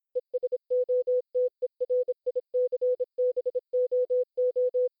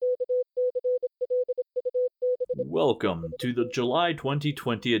welcome to the July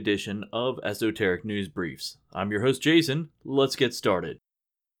 2020 edition of Esoteric News Briefs. I'm your host Jason, let's get started.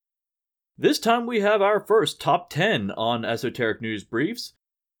 This time we have our first top 10 on Esoteric News Briefs,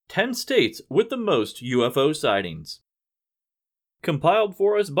 10 states with the most UFO sightings. Compiled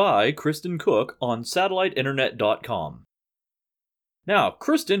for us by Kristen Cook on satelliteinternet.com. Now,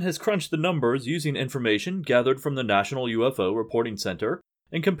 Kristen has crunched the numbers using information gathered from the National UFO Reporting Center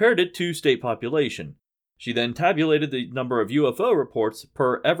and compared it to state population. She then tabulated the number of UFO reports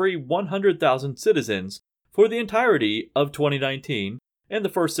per every 100,000 citizens for the entirety of 2019 and the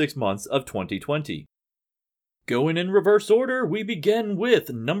first 6 months of 2020. Going in reverse order, we begin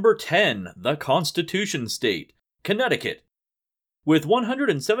with number 10, the Constitution State, Connecticut. With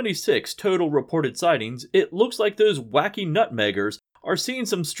 176 total reported sightings, it looks like those wacky nutmeggers are seeing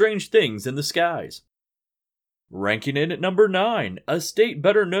some strange things in the skies. Ranking in at number 9, a state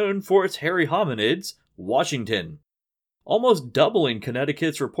better known for its hairy hominids, Washington. Almost doubling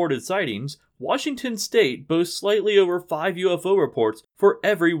Connecticut's reported sightings, Washington state boasts slightly over 5 UFO reports for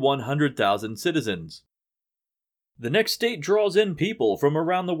every 100,000 citizens. The next state draws in people from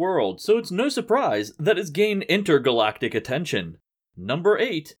around the world, so it's no surprise that it's gained intergalactic attention. Number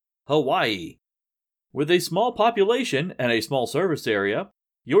 8, Hawaii. With a small population and a small service area,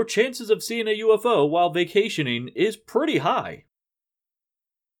 your chances of seeing a UFO while vacationing is pretty high.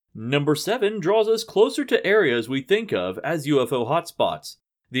 Number 7 draws us closer to areas we think of as UFO hotspots,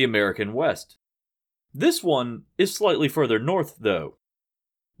 the American West. This one is slightly further north, though.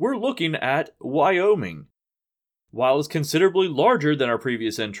 We're looking at Wyoming. While it's considerably larger than our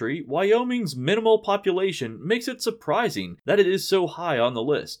previous entry, Wyoming's minimal population makes it surprising that it is so high on the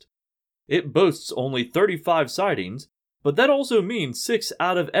list. It boasts only 35 sightings, but that also means 6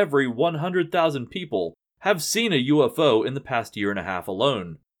 out of every 100,000 people have seen a UFO in the past year and a half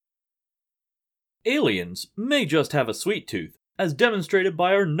alone. Aliens may just have a sweet tooth, as demonstrated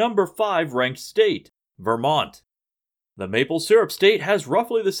by our number 5 ranked state, Vermont. The maple syrup state has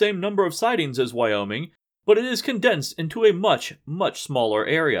roughly the same number of sightings as Wyoming, but it is condensed into a much smaller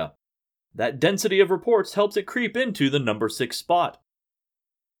area. That density of reports helps it creep into the number 6 spot.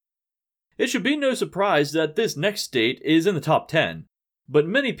 It should be no surprise that this next state is in the top 10, but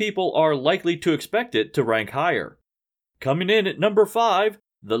many people are likely to expect it to rank higher. Coming in at number 5,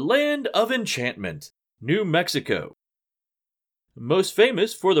 the Land of Enchantment, New Mexico. Most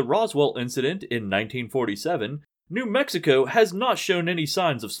famous for the Roswell incident in 1947, New Mexico has not shown any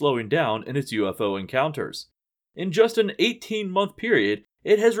signs of slowing down in its UFO encounters. In just an 18-month period,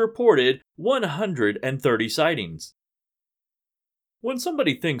 it has reported 130 sightings. When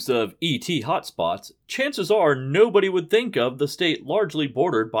somebody thinks of ET hotspots, chances are nobody would think of the state largely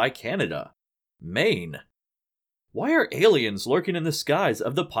bordered by Canada, Maine. Why are aliens lurking in the skies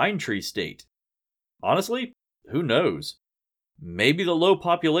of the Pine Tree State? Honestly, who knows? Maybe the low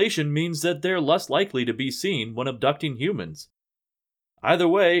population means that they're less likely to be seen when abducting humans. Either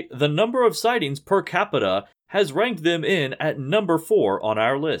way, the number of sightings per capita has ranked them in at number 4 on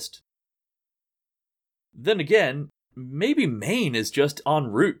our list. Then again, maybe Maine is just en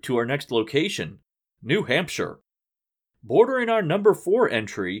route to our next location, New Hampshire. Bordering our number 4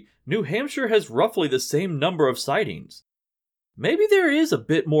 entry, New Hampshire has roughly the same number of sightings. Maybe there is a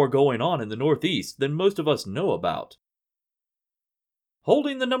bit more going on in the Northeast than most of us know about.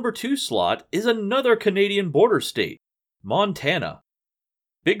 Holding the number 2 slot is another Canadian border state, Montana.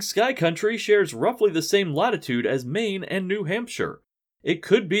 Big Sky Country shares roughly the same latitude as Maine and New Hampshire. It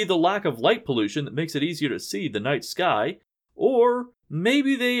could be the lack of light pollution that makes it easier to see the night sky, or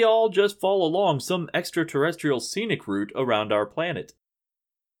maybe they all just fall along some extraterrestrial scenic route around our planet.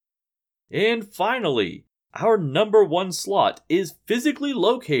 And finally, our number 1 slot is physically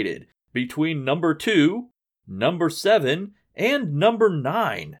located between number 2, number 7, and number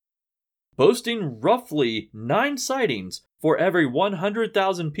 9. Boasting roughly 9 sightings for every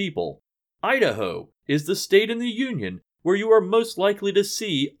 100,000 people, Idaho is the state in the Union where you are most likely to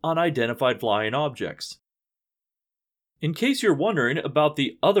see unidentified flying objects. In case you're wondering about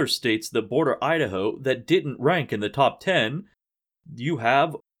the other states that border Idaho that didn't rank in the top 10, you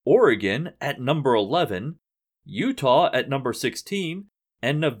have Oregon at number 11, Utah at number 16,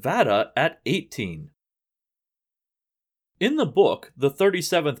 and Nevada at 18. In the book, The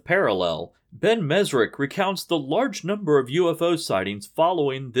 37th Parallel, Ben Mesrick recounts the large number of UFO sightings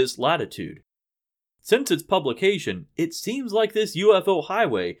following this latitude. Since its publication, it seems like this UFO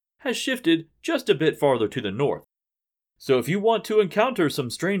highway has shifted just a bit farther to the north. So if you want to encounter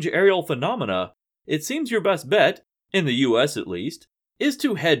some strange aerial phenomena, it seems your best bet, in the US at least, is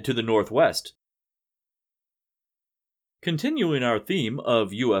to head to the northwest. Continuing our theme of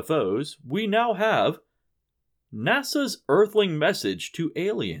UFOs, we now have NASA's Earthling message to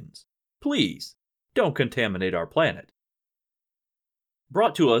aliens: please, don't contaminate our planet.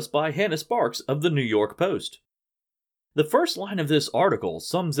 Brought to us by Hannah Sparks of the New York Post. The first line of this article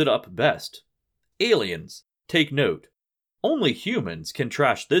sums it up best. Aliens, take note. Only humans can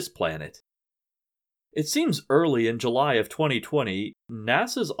trash this planet. It seems early in July of 2020,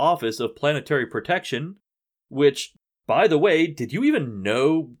 NASA's Office of Planetary Protection, which, by the way, did you even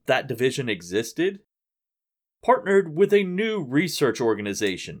know that division existed? Partnered with a new research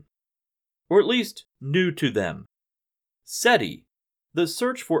organization. Or at least, new to them. SETI, the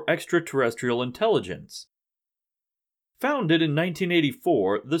Search for Extraterrestrial Intelligence. Founded in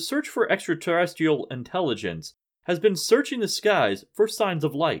 1984, the Search for Extraterrestrial Intelligence has been searching the skies for signs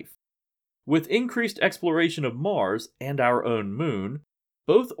of life. With increased exploration of Mars and our own moon,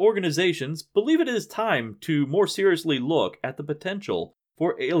 both organizations believe it is time to more seriously look at the potential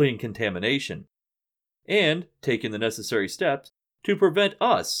for alien contamination, and taking the necessary steps to prevent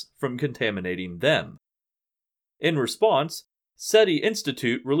us from contaminating them. In response, SETI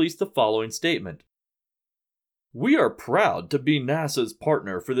Institute released the following statement. We are proud to be NASA's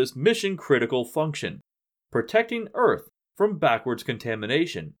partner for this mission-critical function, protecting Earth from backwards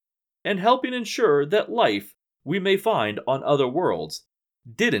contamination, and helping ensure that life we may find on other worlds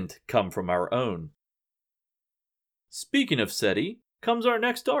didn't come from our own. Speaking of SETI, comes our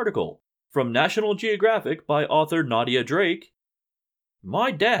next article, from National Geographic by author Nadia Drake.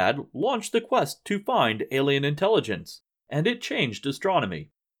 My dad launched the quest to find alien intelligence, and it changed astronomy.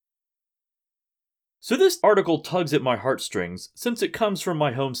 So this article tugs at my heartstrings since it comes from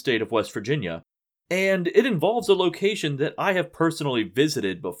my home state of West Virginia, and it involves a location that I have personally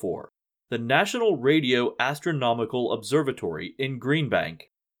visited before, the National Radio Astronomical Observatory in Green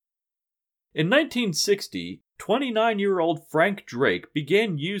Bank. In 1960, 29-year-old Frank Drake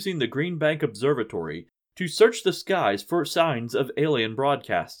began using the Green Bank Observatory to search the skies for signs of alien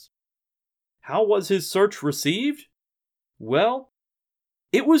broadcasts. How was his search received? Well,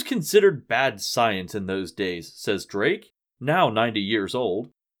 it was considered bad science in those days, says Drake, now 90 years old.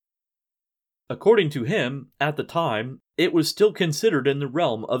 According to him, at the time, it was still considered in the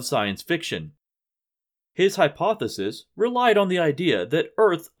realm of science fiction. His hypothesis relied on the idea that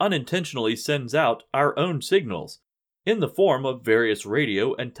Earth unintentionally sends out our own signals, in the form of various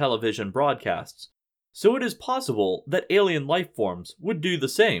radio and television broadcasts, so it is possible that alien life forms would do the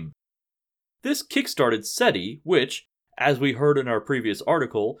same. This kickstarted SETI, which, as we heard in our previous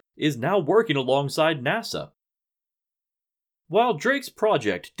article, is now working alongside NASA. While Drake's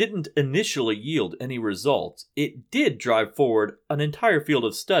project didn't initially yield any results, it did drive forward an entire field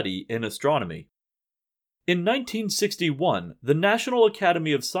of study in astronomy. In 1961, the National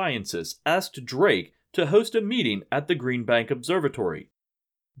Academy of Sciences asked Drake to host a meeting at the Green Bank Observatory.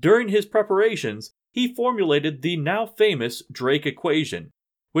 During his preparations, he formulated the now famous Drake equation,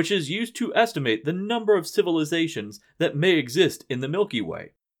 which is used to estimate the number of civilizations that may exist in the Milky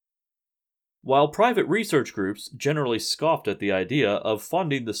Way. While private research groups generally scoffed at the idea of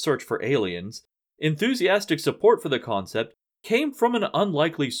funding the search for aliens, enthusiastic support for the concept came from an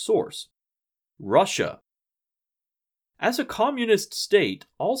unlikely source: Russia. As a communist state,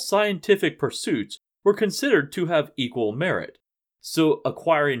 all scientific pursuits were considered to have equal merit, so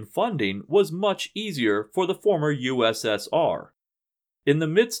acquiring funding was much easier for the former USSR. In the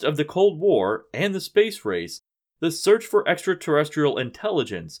midst of the Cold War and the space race, the search for extraterrestrial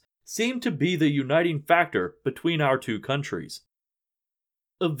intelligence seemed to be the uniting factor between our two countries.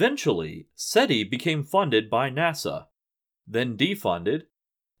 Eventually, SETI became funded by NASA, then defunded,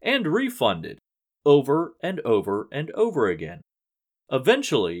 and refunded, over and over and over again.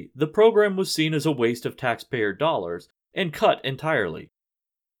 Eventually, the program was seen as a waste of taxpayer dollars and cut entirely.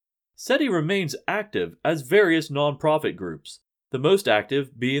 SETI remains active as various nonprofit groups, the most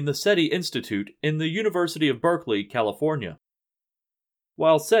active being the SETI Institute in the University of Berkeley, California.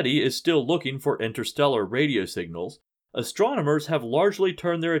 While SETI is still looking for interstellar radio signals, astronomers have largely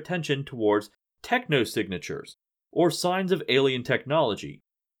turned their attention towards technosignatures, or signs of alien technology.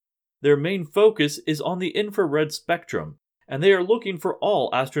 Their main focus is on the infrared spectrum, and they are looking for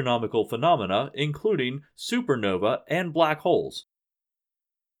all astronomical phenomena, including supernova and black holes.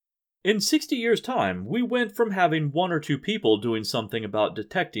 In 60 years' time, we went from having one or two people doing something about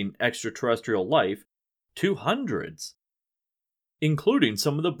detecting extraterrestrial life to hundreds, including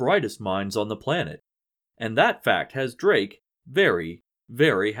some of the brightest minds on the planet. And that fact has Drake very,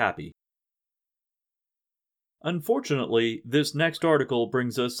 very happy. Unfortunately, this next article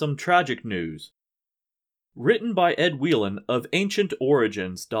brings us some tragic news. Written by Ed Whelan of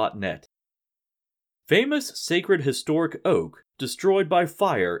AncientOrigins.net. Famous sacred historic oak destroyed by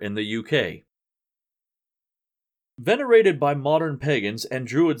fire in the UK. Venerated by modern pagans and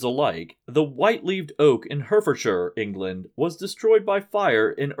druids alike, the white-leaved oak in Herefordshire, England, was destroyed by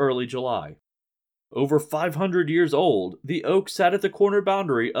fire in early July. Over 500 years old, the oak sat at the corner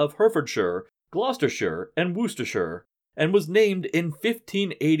boundary of Herefordshire, Gloucestershire, and Worcestershire, and was named in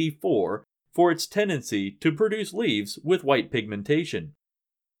 1584 for its tendency to produce leaves with white pigmentation.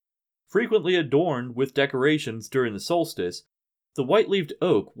 Frequently adorned with decorations during the solstice, the white-leaved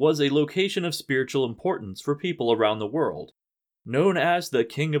oak was a location of spiritual importance for people around the world. Known as the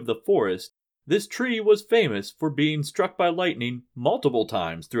King of the Forest, this tree was famous for being struck by lightning multiple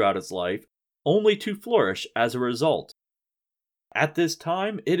times throughout its life, only to flourish as a result. At this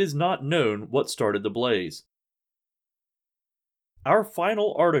time, it is not known what started the blaze. Our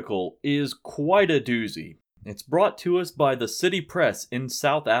final article is quite a doozy. It's brought to us by the City Press in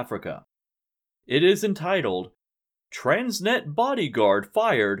South Africa. It is entitled, Transnet Bodyguard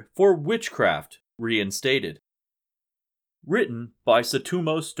Fired for Witchcraft Reinstated. Written by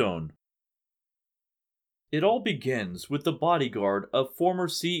Satumo Stone. It all begins with the bodyguard of former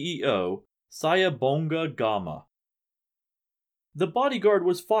CEO Sayabonga Gama. The bodyguard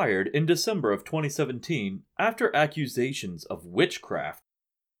was fired in December of 2017 after accusations of witchcraft.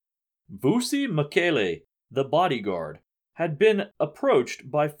 Vusi Makele, the bodyguard, had been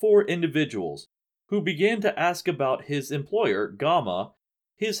approached by 4 individuals who began to ask about his employer, Gama,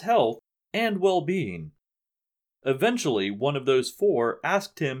 his health, and well-being. Eventually, one of those 4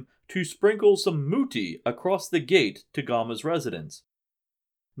 asked him to sprinkle some muti across the gate to Gama's residence.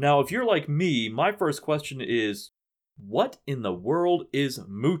 Now, if you're like me, my first question is, what in the world is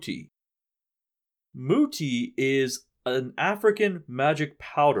muti? Muti is an African magic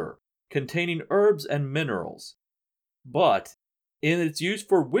powder containing herbs and minerals. But, in its use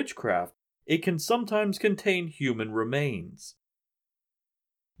for witchcraft, it can sometimes contain human remains.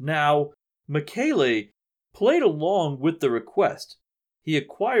 Now, Makele played along with the request. He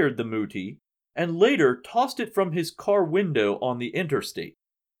acquired the muti and later tossed it from his car window on the interstate.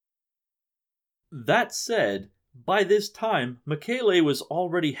 That said, by this time, Makele was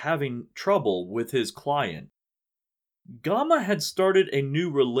already having trouble with his client. Gama had started a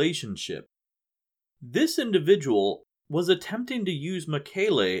new relationship. This individual was attempting to use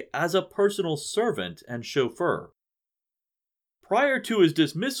Makele as a personal servant and chauffeur. Prior to his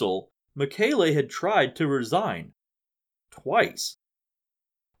dismissal, Makele had tried to resign. Twice.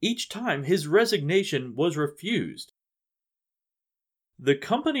 Each time his resignation was refused. The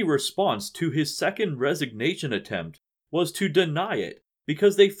company response to his second resignation attempt was to deny it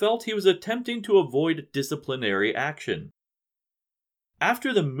because they felt he was attempting to avoid disciplinary action.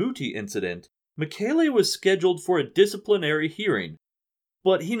 After the muti incident, Makele was scheduled for a disciplinary hearing,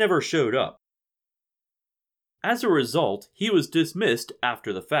 but he never showed up. As a result, he was dismissed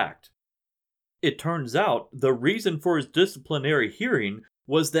after the fact. It turns out the reason for his disciplinary hearing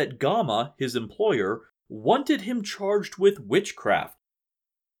was that Gama, his employer, wanted him charged with witchcraft.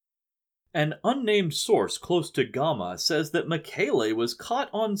 An unnamed source close to Gama says that Makele was caught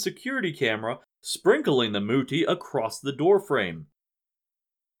on security camera sprinkling the muti across the doorframe.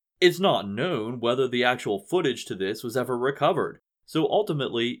 It's not known whether the actual footage to this was ever recovered, so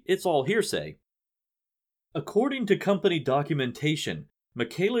ultimately it's all hearsay. According to company documentation,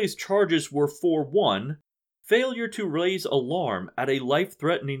 Makele's charges were for 1. Failure to raise alarm at a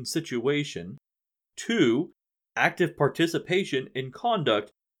life-threatening situation, 2. Active participation in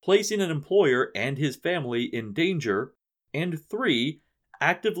conduct placing an employer and his family in danger, and 3.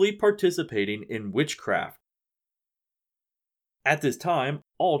 Actively participating in witchcraft. At this time,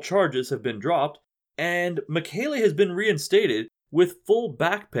 all charges have been dropped, and Makele has been reinstated with full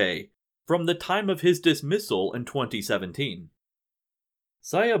back pay from the time of his dismissal in 2017.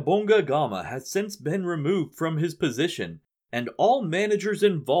 Sayabonga Gama has since been removed from his position, and all managers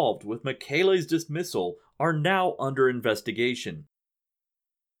involved with Makele's dismissal are now under investigation.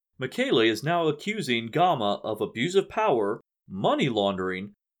 Makele is now accusing Gama of abuse of power, money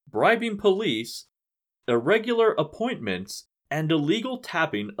laundering, bribing police, irregular appointments, and illegal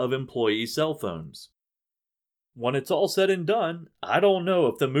tapping of employees' cell phones. When it's all said and done, I don't know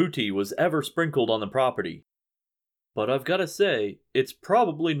if the muti was ever sprinkled on the property. But I've gotta say, it's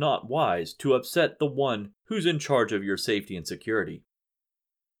probably not wise to upset the one who's in charge of your safety and security.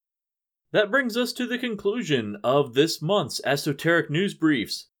 That brings us to the conclusion of this month's Esoteric News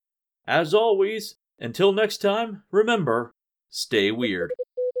Briefs. As always, until next time, remember, stay weird.